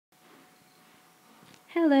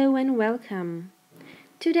Hello and welcome.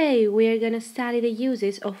 Today we are going to study the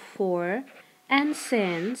uses of for and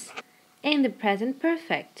since in the present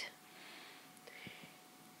perfect.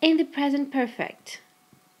 In the present perfect,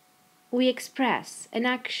 we express an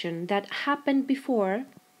action that happened before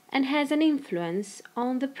and has an influence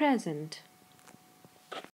on the present.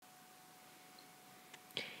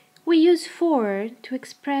 We use for to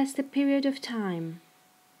express the period of time.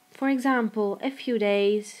 For example, a few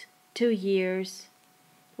days, 2 years,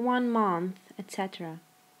 1 month, etc.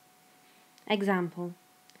 Example: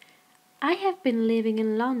 I have been living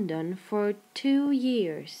in London for 2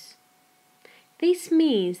 years. This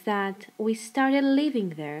means that we started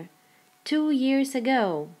living there 2 years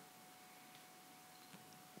ago.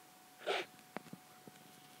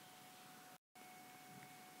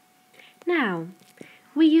 Now,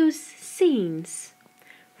 we use since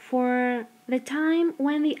for the time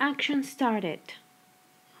when the action started.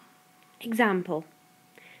 Example: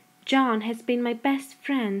 John has been my best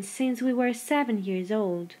friend since we were 7 years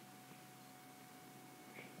old.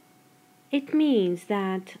 It means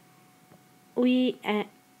that we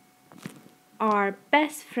are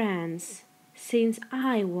best friends since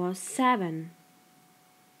I was 7.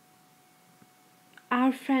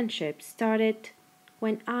 Our friendship started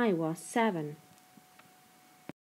when I was 7.